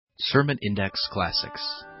Sermon Index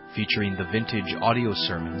Classics, featuring the vintage audio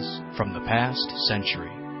sermons from the past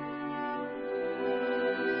century.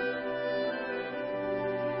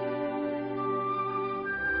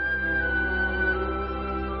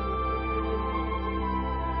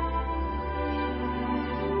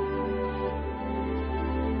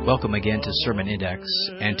 Welcome again to Sermon Index,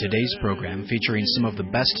 and today's program featuring some of the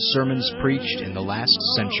best sermons preached in the last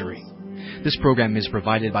century. This program is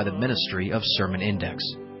provided by the Ministry of Sermon Index.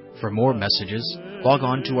 For more messages, log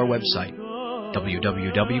on to our website,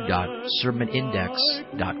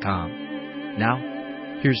 www.sermonindex.com. Now,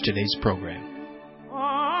 here's today's program.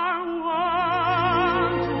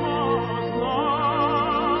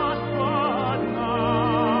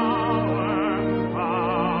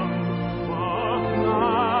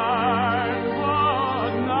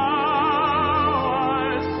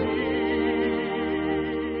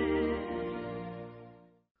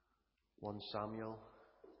 Samuel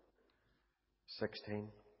 16.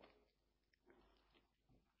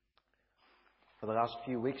 For the last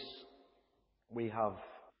few weeks, we have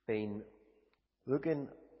been looking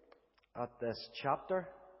at this chapter,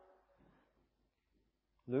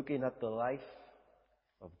 looking at the life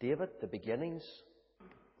of David, the beginnings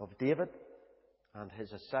of David and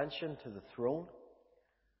his ascension to the throne.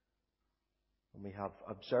 And we have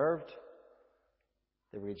observed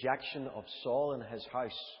the rejection of Saul in his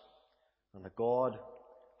house, and that God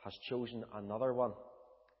has chosen another one.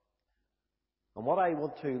 And what I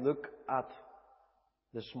want to look at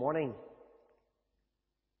this morning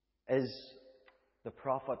is the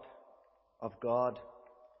prophet of God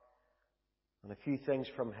and a few things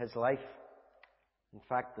from his life. In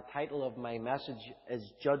fact, the title of my message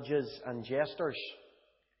is Judges and Jesters.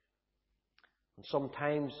 And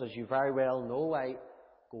sometimes, as you very well know, I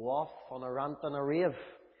go off on a rant and a rave.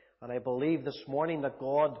 And I believe this morning that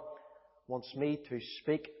God wants me to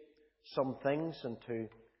speak some things and to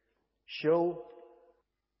show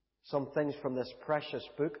some things from this precious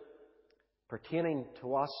book pertaining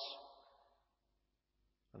to us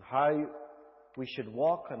and how we should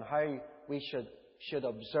walk and how we should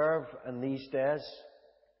observe in these days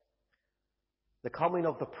the coming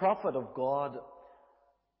of the prophet of God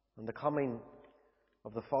and the coming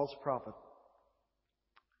of the false prophet.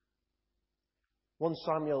 1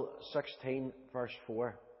 Samuel 16 verse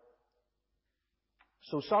 4.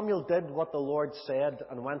 So Samuel did what the Lord said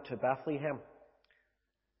and went to Bethlehem.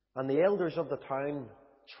 And the elders of the town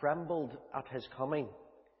trembled at his coming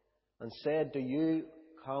and said, "Do you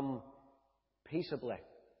come peaceably?"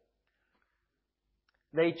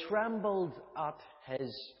 They trembled at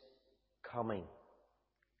his coming.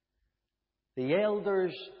 The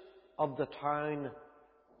elders of the town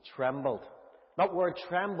trembled. That word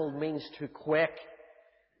trembled means to quake.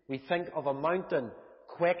 We think of a mountain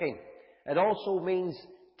quaking. It also means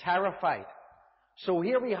terrified. So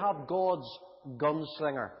here we have God's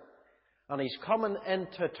gunslinger, and he's coming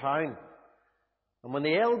into town. And when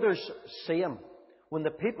the elders see him, when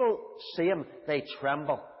the people see him, they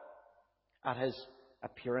tremble at his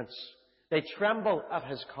appearance. They tremble at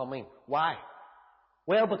his coming. Why?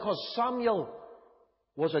 Well, because Samuel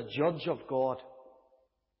was a judge of God.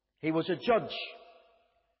 He was a judge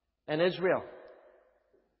in Israel.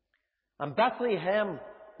 And Bethlehem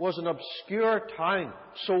was an obscure town.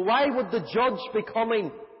 So why would the judge be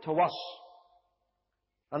coming to us?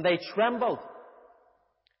 And they trembled.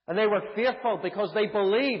 And they were fearful because they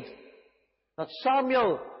believed that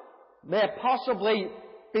Samuel may possibly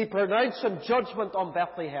be pronouncing judgment on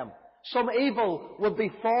Bethlehem. Some evil would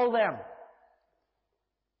befall them.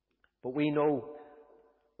 But we know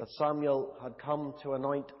that Samuel had come to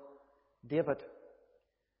anoint David.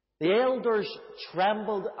 The elders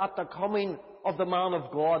trembled at the coming of the man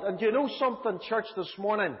of God. And do you know something, church, this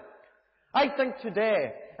morning? I think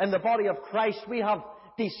today, in the body of Christ, we have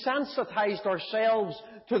desensitized ourselves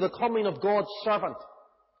to the coming of God's servant.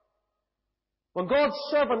 When God's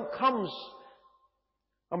servant comes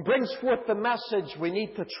and brings forth the message, we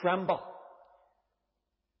need to tremble.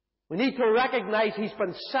 We need to recognize he's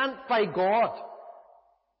been sent by God.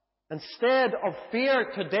 Instead of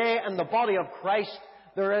fear today in the body of Christ,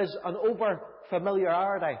 there is an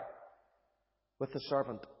over-familiarity with the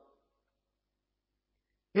servant.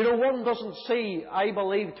 You know, one doesn't see, I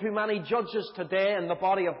believe, too many judges today in the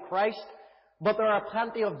body of Christ, but there are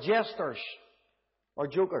plenty of jesters or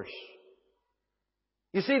jokers.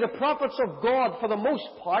 You see, the prophets of God, for the most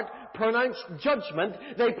part, pronounce judgment.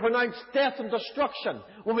 They pronounce death and destruction.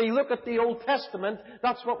 When we look at the Old Testament,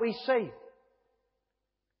 that's what we see.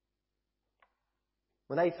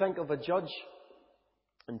 When I think of a judge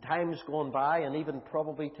in times gone by, and even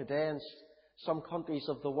probably today in some countries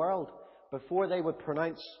of the world, before they would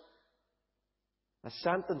pronounce a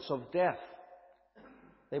sentence of death.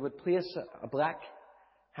 They would place a black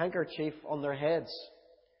handkerchief on their heads.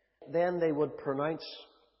 Then they would pronounce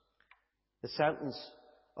the sentence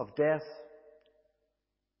of death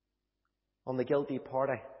on the guilty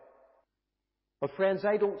party. But friends,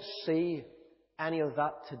 I don't see any of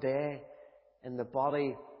that today in the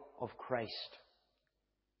body of Christ.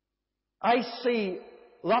 I see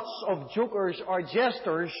lots of jokers or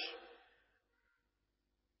jesters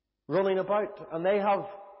running about, and they have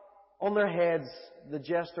on their heads the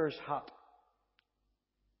jester's hat.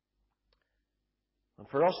 And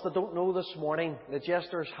for us that don't know this morning, the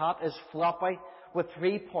jester's hat is floppy with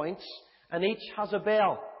 3 points, and each has a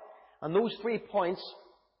bell. And those 3 points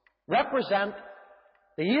represent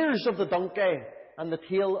the ears of the donkey and the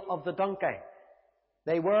tail of the donkey.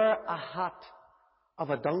 They wear a hat of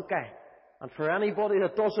a donkey. And for anybody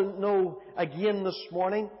that doesn't know, again this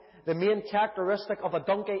morning, the main characteristic of a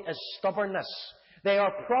donkey is stubbornness. They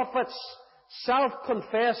are prophets,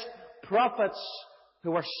 self-confessed prophets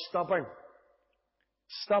who are stubborn.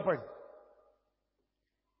 Stubborn.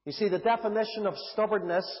 You see, the definition of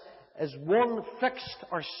stubbornness is one fixed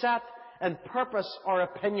or set in purpose or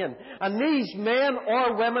opinion. And these men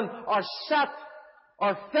or women are set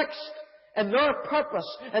or fixed in their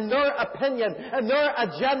purpose, in their opinion, in their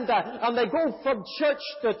agenda. And they go from church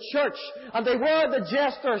to church. And they wear the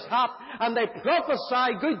jester's hat. And they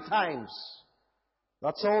prophesy good times.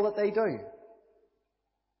 That's all that they do.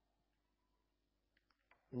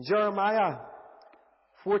 In Jeremiah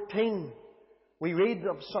 14, we read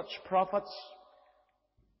of such prophets.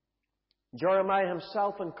 Jeremiah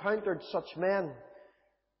himself encountered such men.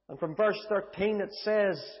 And from verse 13 it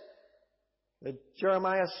says,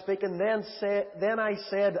 Jeremiah speaking, Then I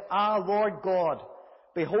said, Ah, Lord God,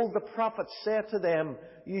 behold, the prophets said to them,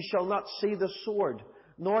 You shall not see the sword,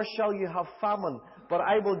 nor shall you have famine, but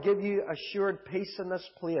I will give you assured peace in this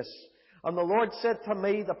place. And the Lord said to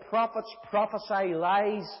me, The prophets prophesy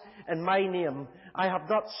lies in my name. I have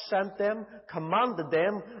not sent them, commanded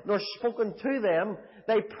them, nor spoken to them.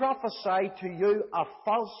 They prophesy to you a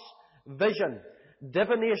false vision,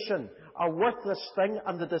 divination, a worthless thing,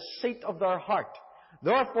 and the deceit of their heart.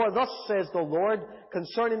 Therefore thus says the Lord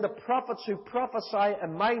concerning the prophets who prophesy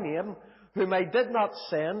in my name, whom I did not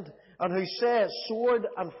send, and who say, Sword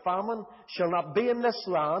and famine shall not be in this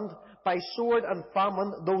land. By sword and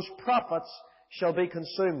famine those prophets shall be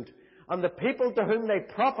consumed. And the people to whom they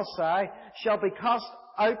prophesy shall be cast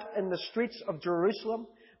out in the streets of Jerusalem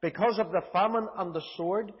because of the famine and the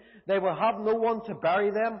sword. They will have no one to bury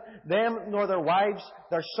them nor their wives,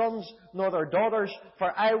 their sons, nor their daughters,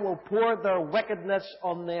 for I will pour their wickedness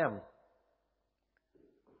on them.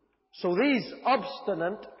 So these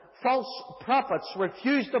obstinate false prophets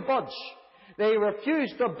refused to budge. They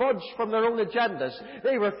refused to budge from their own agendas.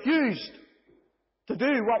 They refused to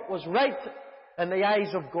do what was right in the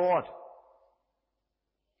eyes of God.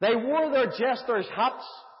 They wore their jester's hats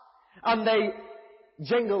and they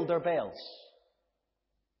jingled their bells.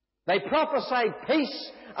 They prophesied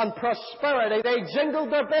peace and prosperity. They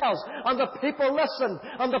jingled their bells, and the people listened,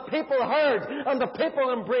 and the people heard, and the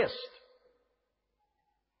people embraced.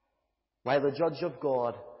 While the judge of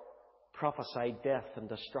God prophesied death and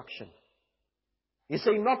destruction. You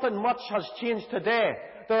see, nothing much has changed today.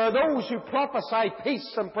 There are those who prophesy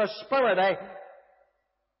peace and prosperity.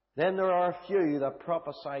 Then there are a few that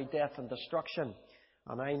prophesy death and destruction.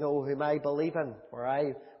 And I know whom I believe in, for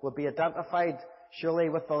I will be identified surely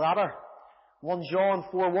with the latter. 1 John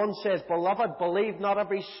 4:1 says, Beloved, believe not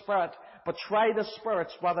every spirit, but try the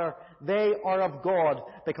spirits whether they are of God,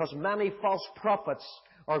 because many false prophets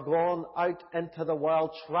are gone out into the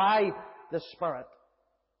world. Try the spirit.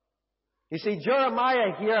 You see,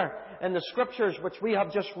 Jeremiah here in the scriptures which we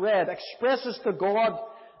have just read expresses to God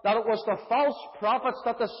that it was the false prophets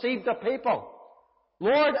that deceived the people.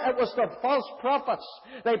 Lord, it was the false prophets.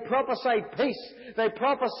 They prophesied peace. They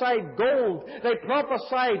prophesied gold. They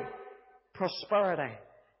prophesied prosperity.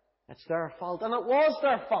 It's their fault. And it was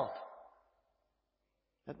their fault.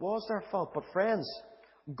 It was their fault. But friends,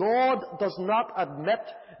 God does not admit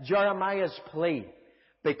Jeremiah's plea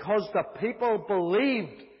because the people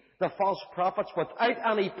believed the false prophets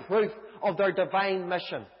without any proof of their divine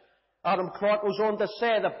mission. Adam Clark goes on to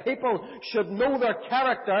say the people should know their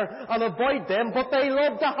character and avoid them, but they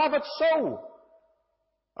love to have it so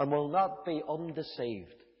and will not be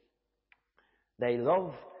undeceived. They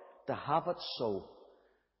love to have it so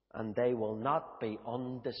and they will not be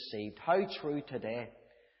undeceived. How true today.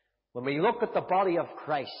 When we look at the body of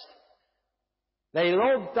Christ, they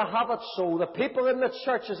love to have it so. The people in the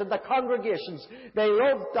churches and the congregations, they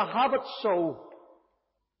love to have it so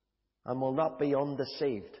and will not be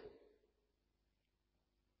undeceived.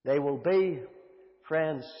 They will be,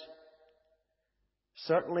 friends,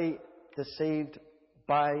 certainly deceived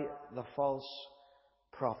by the false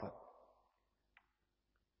prophet.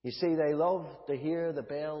 You see, they love to hear the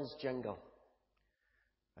bells jingle.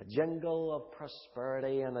 A jingle of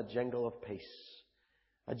prosperity and a jingle of peace.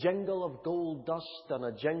 A jingle of gold dust and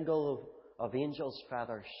a jingle of angels'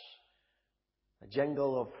 feathers. A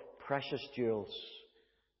jingle of precious jewels.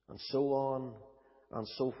 And so on and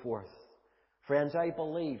so forth. Friends, I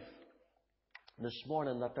believe this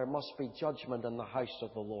morning that there must be judgment in the house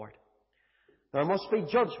of the Lord. There must be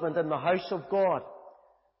judgment in the house of God.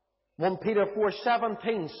 1 Peter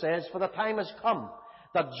 4:17 says, "For the time has come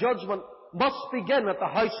that judgment must begin at the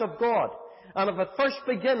house of God. And if it first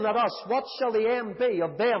begin at us, what shall the end be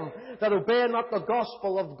of them that obey not the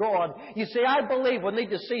gospel of God?" You see, I believe we need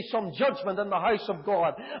to see some judgment in the house of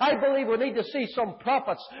God. I believe we need to see some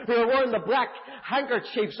prophets who are wearing the black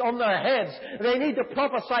handkerchiefs on their heads. They need to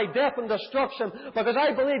prophesy death and destruction, because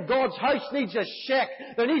I believe God's house needs a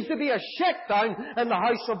shake. There needs to be a shakedown in the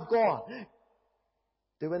house of God.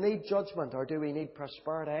 Do we need judgment or do we need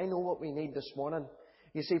prosperity? I know what we need this morning.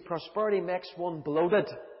 You see, prosperity makes one bloated.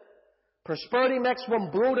 Prosperity makes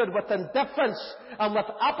one bloated with indifference and with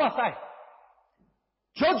apathy.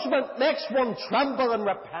 Judgment makes one tremble and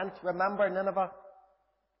repent. Remember Nineveh?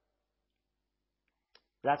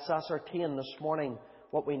 Let's ascertain this morning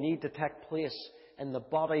what we need to take place in the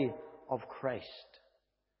body of Christ.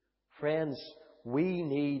 Friends, we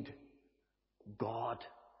need God.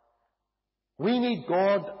 We need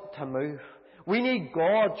God to move. We need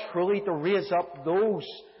God truly to raise up those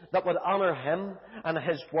that would honour Him and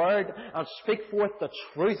His Word and speak forth the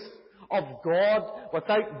truth of God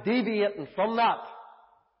without deviating from that.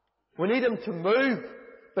 We need Him to move,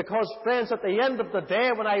 because, friends, at the end of the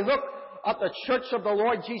day, when I look at the church of the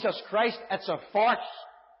Lord Jesus Christ, it's a farce.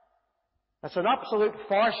 It's an absolute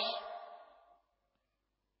farce.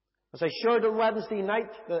 As I shared on Wednesday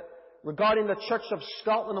night regarding the Church of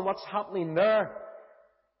Scotland and what's happening there,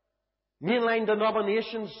 mainline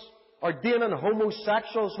denominations ordaining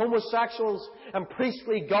homosexuals in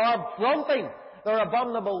priestly garb, flaunting their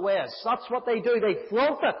abominable ways. That's what they do. They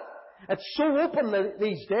flaunt it. It's so open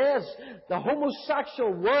these days. The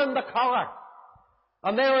homosexual wearing the collar,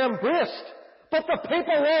 and they are embraced. But the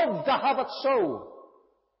people love to have it so.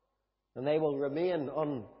 And they will remain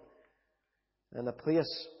in a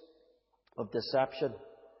place of deception.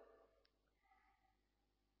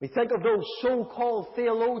 We think of those so-called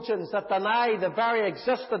theologians that deny the very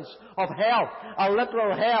existence of hell, a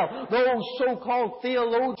literal hell. Those so-called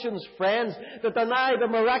theologians, friends, that deny the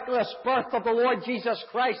miraculous birth of the Lord Jesus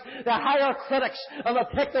Christ. They hire critics and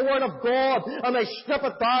they take the Word of God and they strip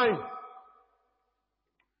it down.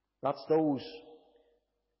 That's those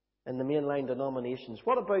in the mainline denominations.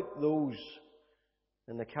 What about those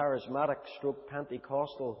in the charismatic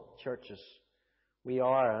Pentecostal churches? We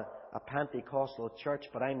are a Pentecostal church,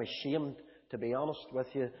 but I'm ashamed, to be honest with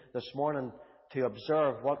you, this morning to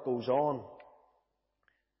observe what goes on.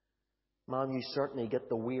 Man, you certainly get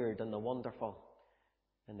the weird and the wonderful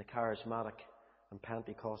in the charismatic and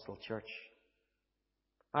Pentecostal church.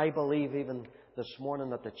 I believe even this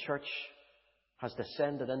morning that the church has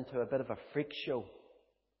descended into a bit of a freak show.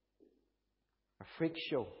 A freak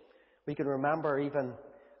show. We can remember even,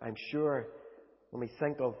 I'm sure, when we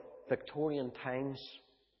think of Victorian times,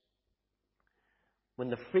 when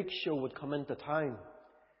the freak show would come into town,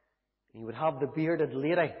 you would have the bearded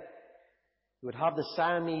lady, you would have the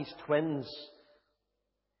Siamese twins,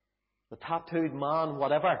 the tattooed man,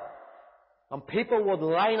 whatever, and people would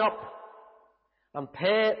line up and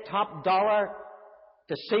pay top dollar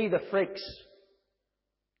to see the freaks.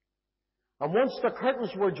 And once the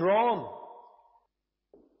curtains were drawn,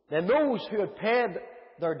 then those who had paid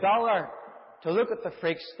their dollar to look at the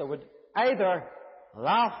freaks, they would either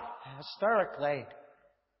laugh hysterically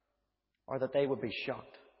or that they would be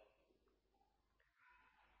shocked.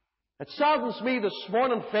 It saddens me this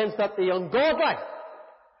morning, friends, that the ungodly,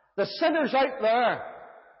 the sinners out there,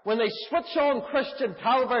 when they switch on Christian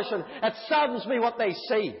television, it saddens me what they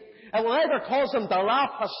see. It will either cause them to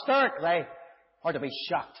laugh hysterically or to be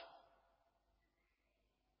shocked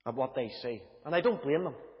at what they see. And I don't blame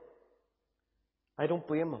them. I don't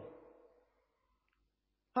blame them.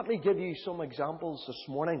 Let me give you some examples this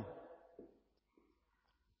morning.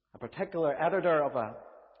 A particular editor of a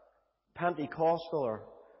Pentecostal or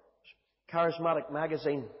charismatic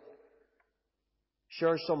magazine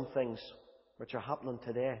shares some things which are happening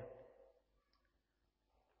today.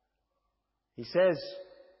 He says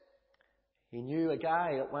he knew a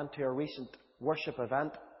guy that went to a recent worship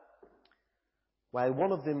event while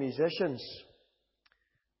one of the musicians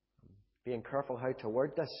being careful how to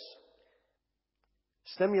word this,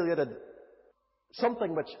 stimulated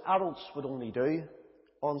something which adults would only do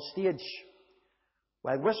on stage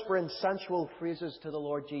while whispering sensual phrases to the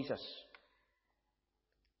Lord Jesus.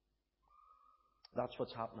 That's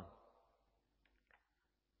what's happening.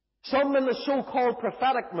 Some in the so-called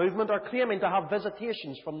prophetic movement are claiming to have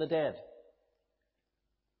visitations from the dead.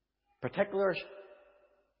 Particular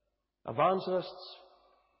evangelists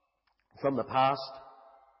from the past,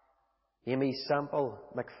 Amy Semple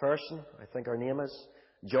McPherson, I think her name is,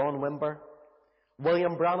 John Wimber,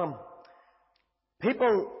 William Branham,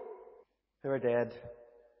 people who are dead,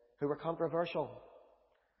 who were controversial,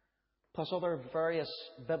 plus other various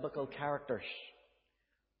biblical characters.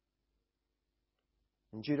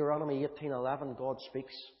 In Deuteronomy 18:11, God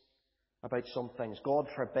speaks about some things. God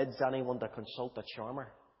forbids anyone to consult a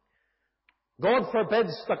charmer. God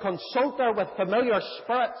forbids the consulter with familiar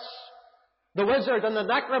spirits, the wizard and the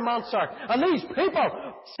necromancer. And these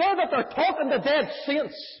people say that they're talking to dead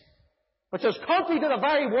saints, which is contrary to the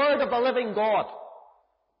very word of the living God.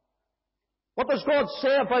 What does God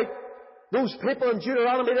say about those people in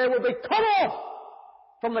Deuteronomy? They will be cut off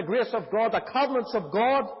from the grace of God, the covenants of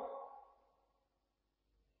God.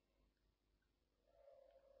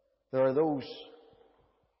 There are those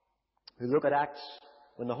who look at Acts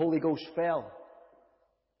when the Holy Ghost fell,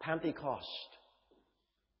 Pentecost,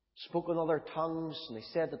 spoke in other tongues, and they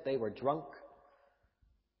said that they were drunk.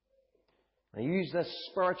 They use this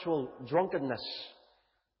spiritual drunkenness.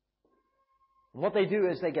 And what they do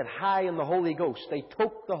is they get high in the Holy Ghost. They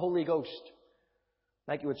toke the Holy Ghost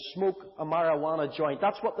like you would smoke a marijuana joint.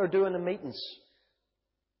 That's what they're doing in meetings.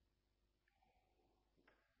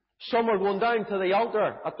 Some are going down to the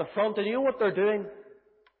altar at the front, and you know what they're doing?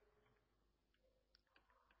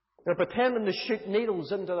 They're pretending to shoot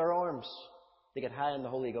needles into their arms to get high in the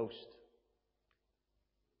Holy Ghost.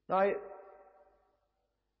 Now,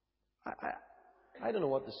 I don't know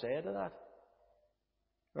what to say to that.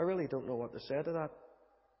 I really don't know what to say to that.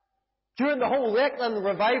 During the whole Lakeland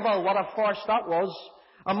revival, what a farce that was.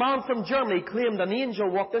 A man from Germany claimed an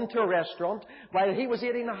angel walked into a restaurant while he was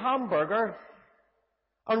eating a hamburger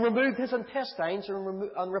and removed his intestines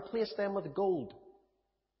and replaced them with gold.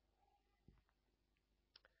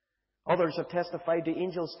 Others have testified to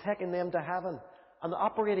angels taking them to heaven and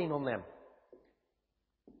operating on them.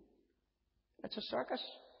 It's a circus.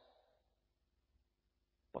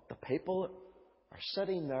 But the people are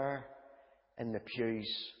sitting there in the pews.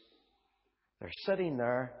 They're sitting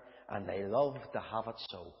there and they love to have it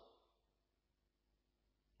so.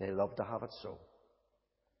 They love to have it so.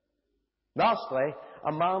 Lastly,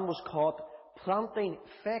 a man was caught planting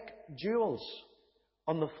fake jewels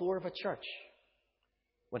on the floor of a church.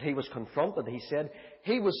 When he was confronted, he said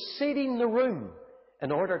he was seeding the room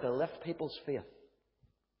in order to lift people's faith.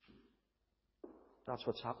 That's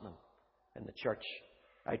what's happening in the church.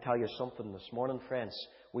 I tell you something this morning, friends.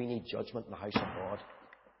 We need judgment in the house of God.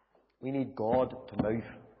 We need God to move.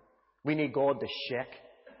 We need God to shake.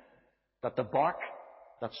 That the bark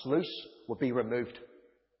that's loose will be removed.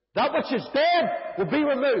 That which is dead will be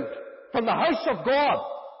removed from the house of God.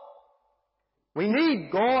 We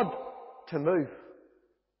need God to move.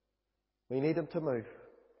 We need Him to move.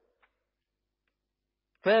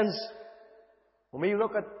 Friends, when we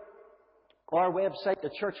look at our website,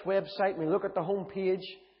 the church website, and we look at the home page,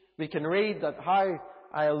 we can read that how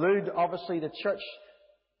I allude, obviously, the church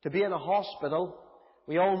to be in a hospital.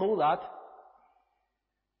 We all know that.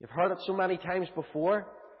 You've heard it so many times before.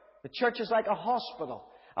 The church is like a hospital.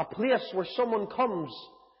 A place where someone comes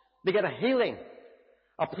to get a healing.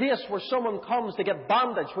 A place where someone comes to get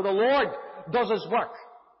bandaged, where the Lord does His work.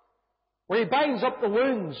 Where He binds up the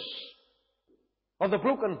wounds of the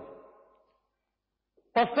broken.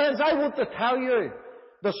 But friends, I want to tell you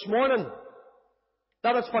this morning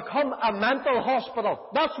that it's become a mental hospital.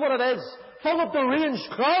 That's what it is. Full of deranged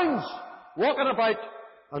clowns walking about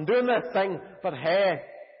and doing their thing. But hey,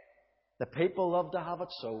 the people love to have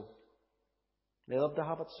it so. They love to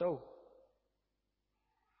have it so.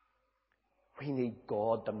 We need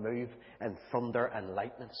God to move in thunder and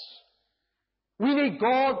lightnings. We need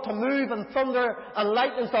God to move in thunder and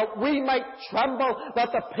lightnings that we might tremble, that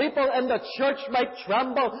the people in the church might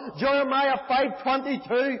tremble. Jeremiah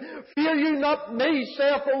 5:22, fear you not me,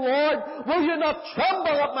 saith the Lord. Will you not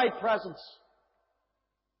tremble at my presence?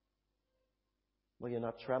 Will you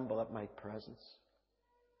not tremble at my presence?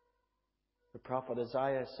 The prophet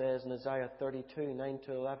Isaiah says in Isaiah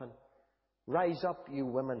 32:9-11, rise up, you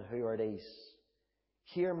women who are at ease.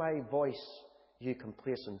 Hear my voice, you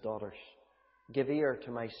complacent daughters. Give ear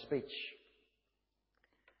to my speech.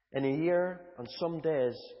 In a year and some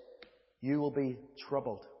days you will be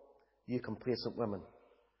troubled. you complacent women.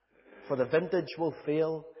 For the vintage will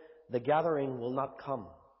fail, the gathering will not come.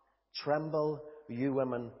 Tremble, you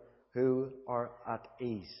women who are at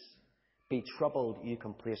ease. Be troubled, you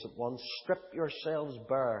complacent ones. Strip yourselves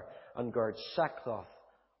bare and gird sackcloth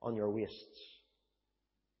on your waists.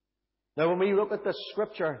 Now, when we look at this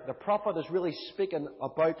scripture, the prophet is really speaking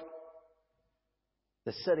about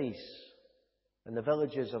the cities and the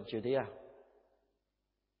villages of Judea.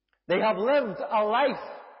 They have lived a life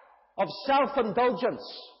of self-indulgence.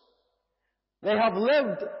 They have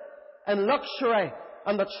lived in luxury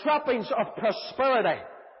and the trappings of prosperity.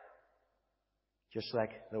 Just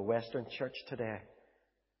like the Western church today.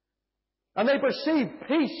 And they perceive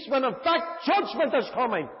peace when in fact judgment is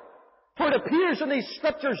coming. For it appears in these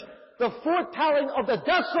scriptures the foretelling of the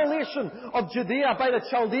desolation of Judea by the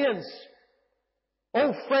Chaldeans.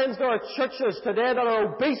 Oh friends, there are churches today that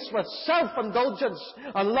are obese with self-indulgence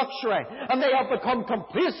and luxury, and they have become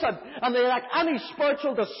complacent, and they lack any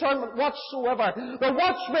spiritual discernment whatsoever. The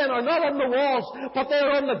watchmen are not on the walls, but they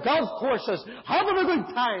are on the golf courses, having a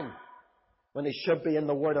good time, when they should be in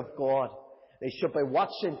the Word of God. They should be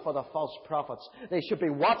watching for the false prophets. They should be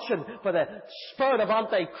watching for the spirit of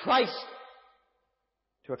Antichrist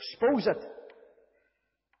to expose it.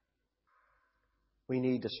 We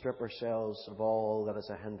need to strip ourselves of all that is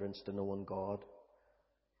a hindrance to knowing God.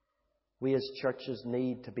 We as churches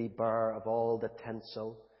need to be bare of all the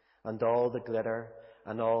tinsel and all the glitter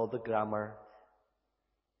and all the glamour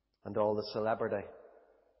and all the celebrity.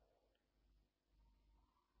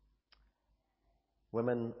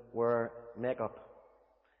 Women wear makeup.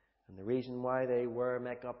 And the reason why they wear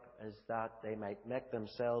makeup is that they might make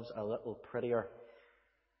themselves a little prettier.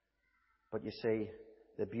 But you see,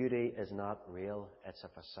 the beauty is not real, it's a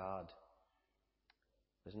facade.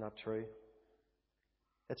 Isn't that true?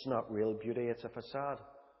 It's not real beauty, it's a facade.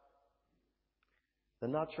 The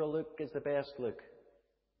natural look is the best look.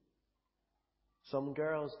 Some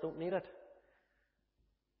girls don't need it.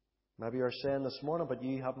 Maybe you're saying this morning, but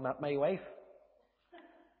you haven't met my wife.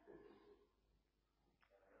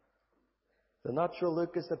 The natural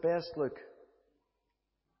look is the best look.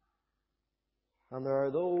 And there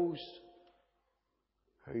are those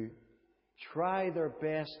who try their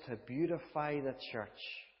best to beautify the church,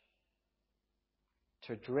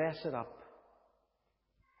 to dress it up,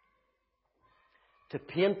 to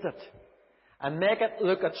paint it, and make it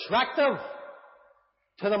look attractive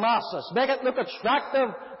to the masses, make it look attractive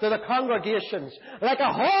to the congregations, like a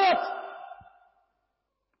harlot.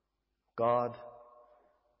 God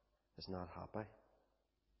is not happy,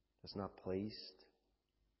 is not pleased.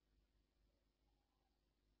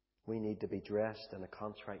 We need to be dressed in a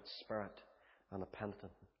contrite spirit and a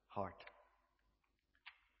penitent heart.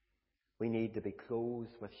 We need to be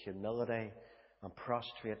clothed with humility and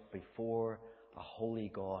prostrate before a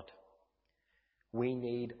holy God. We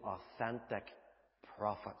need authentic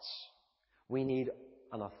prophets. We need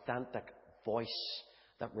an authentic voice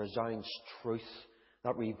that resounds truth,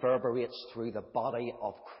 that reverberates through the body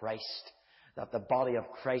of Christ. That the body of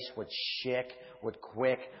Christ would shake, would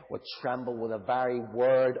quake, would tremble with the very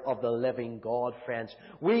word of the living God, friends.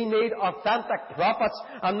 We need authentic prophets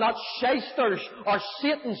and not shysters or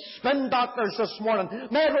Satan's spin doctors this morning.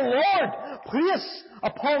 May the Lord place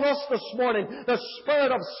upon us this morning the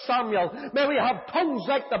spirit of Samuel. May we have tongues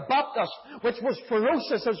like the Baptist, which was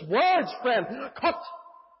ferocious. His words, friend, cut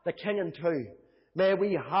the king in two. May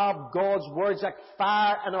we have God's words like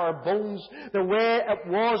fire in our bones, the way it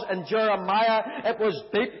was in Jeremiah. It was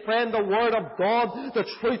deep, friend, the word of God, the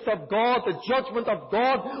truth of God, the judgment of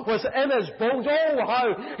God was in his bones. Oh,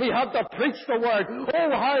 how he had to preach the word.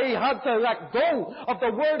 Oh, how he had to let go of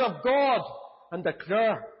the word of God and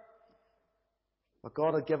declare what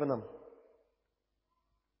God had given him.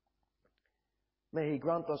 May he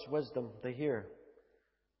grant us wisdom to hear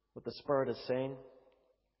what the Spirit is saying.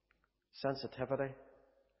 Sensitivity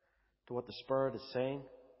to what the Spirit is saying.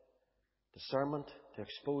 Discernment to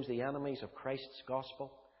expose the enemies of Christ's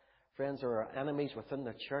gospel. Friends, there are enemies within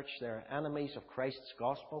the church. There are enemies of Christ's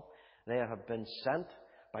gospel. They have been sent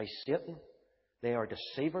by Satan. They are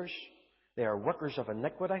deceivers. They are workers of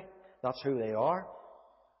iniquity. That's who they are.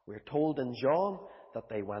 We're told in John that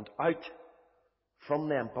they went out from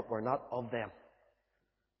them, but were not of them.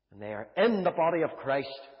 And they are in the body of Christ.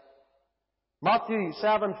 Matthew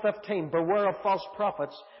 7:15, beware of false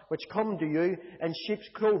prophets, which come to you in sheep's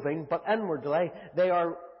clothing, but inwardly they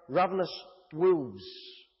are ravenous wolves.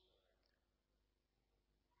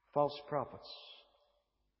 False prophets,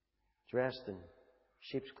 dressed in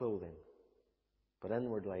sheep's clothing, but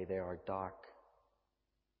inwardly they are dark.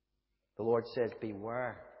 The Lord says,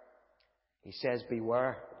 beware. He says,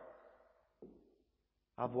 beware.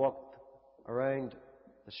 I've walked around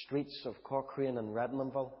the streets of Cochrane and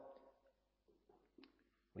Redmondville.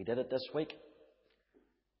 We did it this week,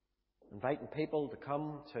 inviting people to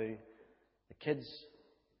come to the kids'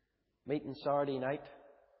 meeting Saturday night,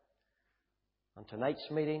 and tonight's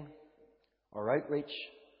meeting, or outreach,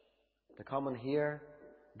 to come and hear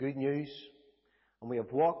good news. And we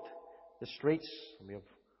have walked the streets, and we have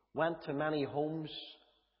went to many homes.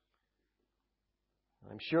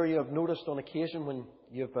 I'm sure you have noticed on occasion when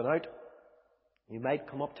you've been out, you might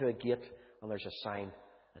come up to a gate and there's a sign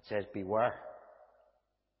that says, "Beware."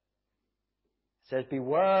 It says,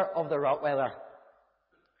 "Beware of the Rottweiler."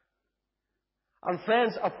 And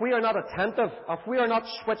friends, if we are not attentive, if we are not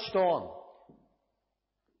switched on,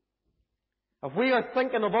 if we are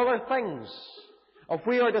thinking of other things, if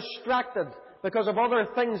we are distracted because of other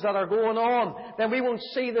things that are going on, then we won't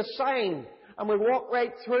see the sign and we'll walk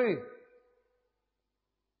right through.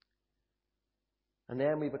 And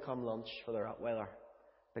then we become lunch for the Rottweiler,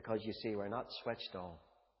 because you see, we're not switched on.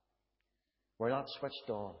 We're not switched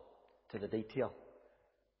on to the detail.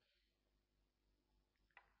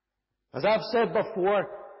 As I've said before,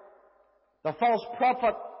 the false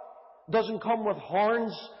prophet doesn't come with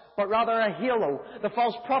horns, but rather a halo. The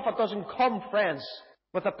false prophet doesn't come, friends,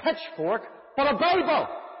 with a pitchfork, but a Bible.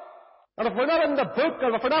 And if we're not in the book,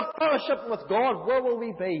 and if we're not fellowshipping with God, where will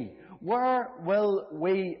we be? Where will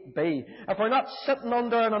we be? If we're not sitting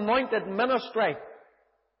under an anointed ministry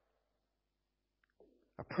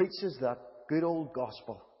that preaches that good old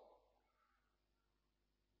gospel,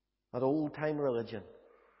 that old-time religion,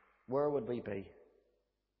 where would we be?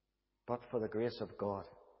 But for the grace of God.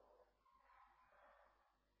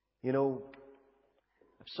 You know,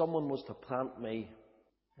 if someone was to plant me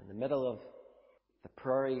in the middle of the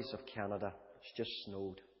prairies of Canada, it's just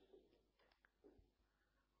snowed.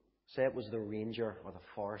 Say it was the ranger or the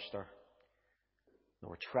forester. There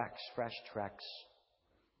were tracks, fresh tracks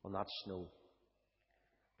on that snow.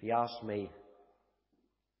 If he asked me,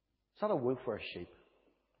 "Is that a wolf or a sheep?"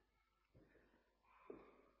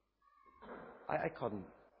 I couldn't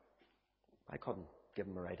give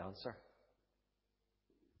him the right answer.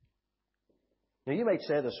 Now you might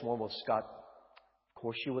say this morning, "Well, Scott, of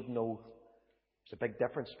course you would know. There's a big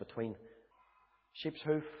difference between sheep's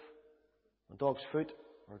hoof and dog's foot,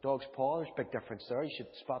 or dog's paw. There's a big difference there. You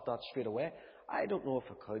should spot that straight away." I don't know if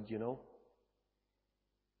I could, you know.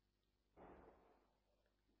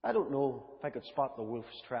 I don't know if I could spot the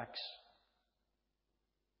wolf's tracks.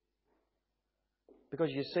 Because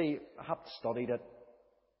you see, I haven't studied it.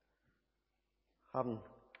 I haven't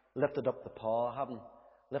lifted up the paw. I haven't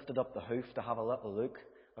lifted up the hoof to have a little look.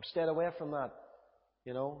 I've stayed away from that.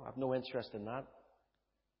 You know, I've no interest in that.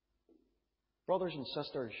 Brothers and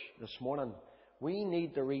sisters, this morning, we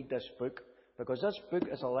need to read this book, because this book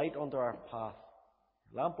is a light under our path,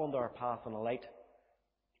 a lamp under our path, and a light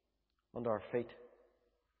under our feet.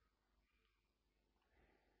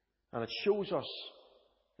 And it shows us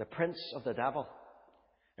the prince of the devil.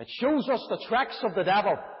 It shows us the tracks of the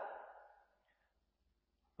devil.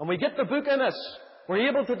 And we get the book in us. We're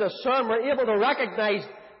able to discern, we're able to recognize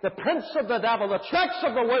the prince of the devil, the tracks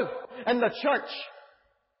of the wolf in the church.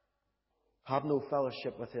 Have no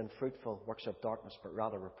fellowship with the unfruitful works of darkness, but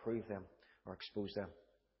rather reprove them or expose them.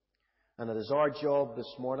 And it is our job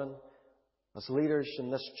this morning, as leaders in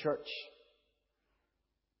this church,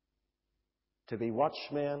 to be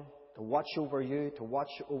watchmen, to watch over you, to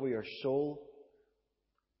watch over your soul.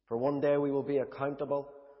 For one day we will be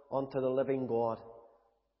accountable unto the living God.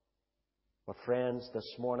 But friends,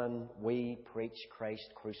 this morning we preach Christ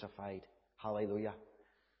crucified. Hallelujah.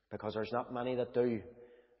 Because there's not many that do.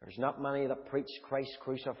 There's not many that preach Christ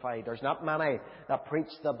crucified. There's not many that preach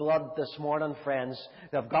the blood this morning, friends.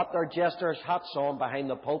 They've got their jesters' hats on behind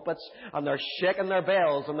the pulpits, and they're shaking their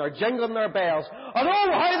bells, and they're jingling their bells. And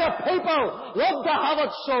oh, how the people love to have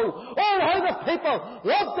it so. Oh, how the people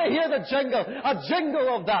love to hear the jingle. A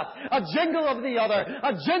jingle of that, a jingle of the other,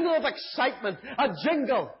 a jingle of excitement, a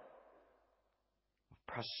jingle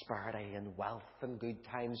prosperity and wealth and good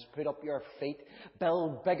times. Put up your feet,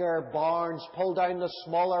 build bigger barns, pull down the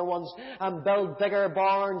smaller ones and build bigger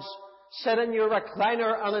barns. Sit in your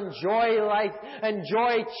recliner and enjoy life,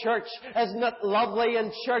 enjoy church. Isn't it lovely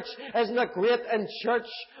in church? Isn't it great in church?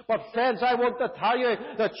 But friends, I want to tell you,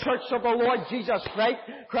 the church of the Lord Jesus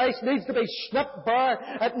Christ needs to be stripped bare.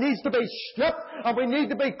 It needs to be stripped, and we need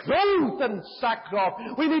to be clothed in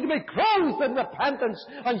sackcloth. We need to be clothed in repentance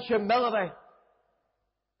and humility.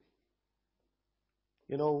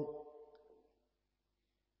 You know,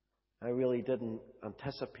 I really didn't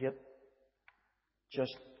anticipate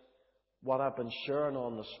just what I've been sharing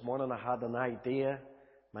on this morning. I had an idea.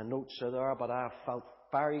 My notes are there, but I felt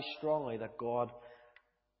very strongly that God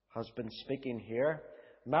has been speaking here.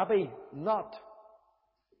 Maybe not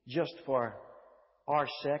just for our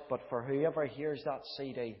sake, but for whoever hears that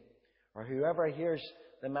CD or whoever hears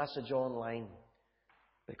the message online.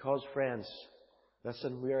 Because, friends,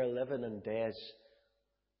 listen, we are living in days,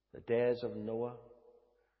 the days of Noah.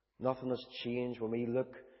 Nothing has changed when we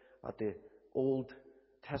look at the Old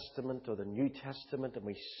Testament or the New Testament and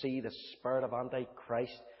we see the spirit of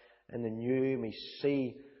Antichrist in the New, and we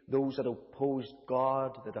see those that oppose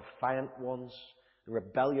God, the defiant ones, the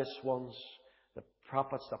rebellious ones, the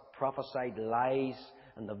prophets that prophesied lies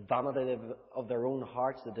and the vanity of their own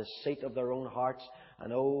hearts, the deceit of their own hearts,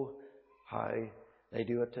 and oh, how they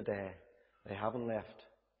do it today. They haven't left.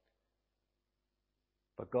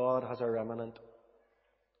 But God has a remnant.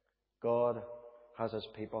 God has His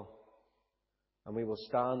people. And we will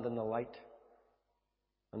stand in the light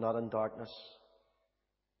and not in darkness.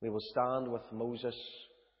 We will stand with Moses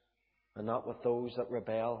and not with those that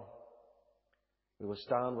rebel. We will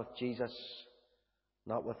stand with Jesus,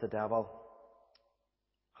 not with the devil.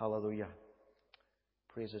 Hallelujah.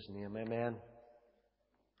 Praise His name. Amen.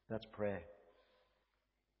 Let's pray.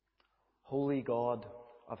 Holy God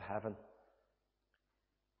of heaven,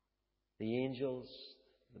 the angels,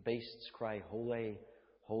 the beasts cry, holy,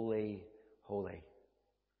 holy, holy.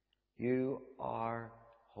 You are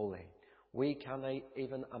holy. We cannot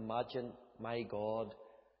even imagine, my God,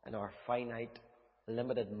 in our finite,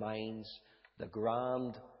 limited minds, the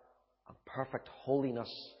grand and perfect holiness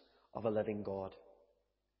of a living God.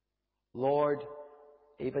 Lord,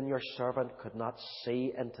 even your servant could not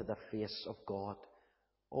see into the face of God,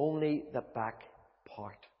 only the back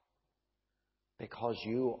part, because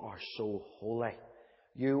you are so holy.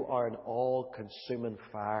 You are an all-consuming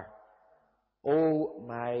fire. Oh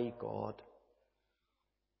my God.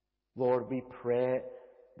 Lord, we pray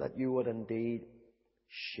that you would indeed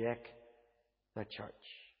shake the church.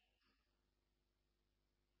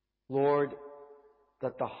 Lord,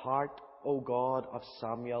 that the heart, O God, of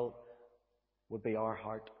Samuel would be our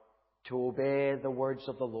heart, to obey the words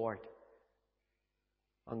of the Lord.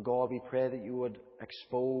 And God, we pray that you would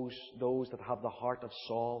expose those that have the heart of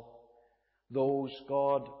Saul, those,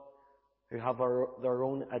 God, who have their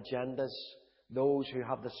own agendas, those who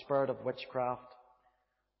have the spirit of witchcraft,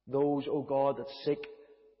 those, O God, that seek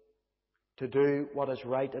to do what is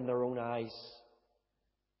right in their own eyes.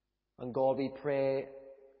 And God, we pray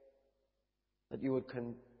that you would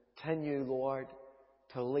continue, Lord,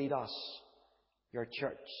 to lead us, your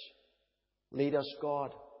church. Lead us,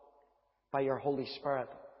 God, by your Holy Spirit.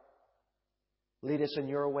 Lead us in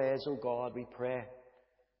your ways, O God, we pray.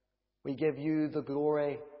 We give you the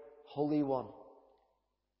glory, Holy One,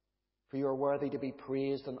 for you are worthy to be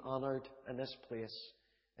praised and honoured in this place.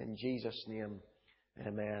 In Jesus' name,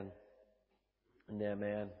 amen and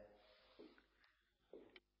amen.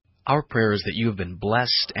 Our prayer is that you have been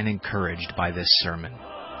blessed and encouraged by this sermon.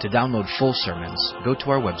 To download full sermons, go to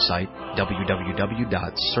our website,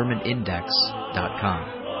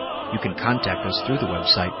 www.sermonindex.com. You can contact us through the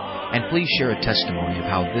website, and please share a testimony of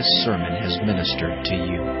how this sermon has ministered to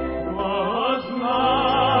you.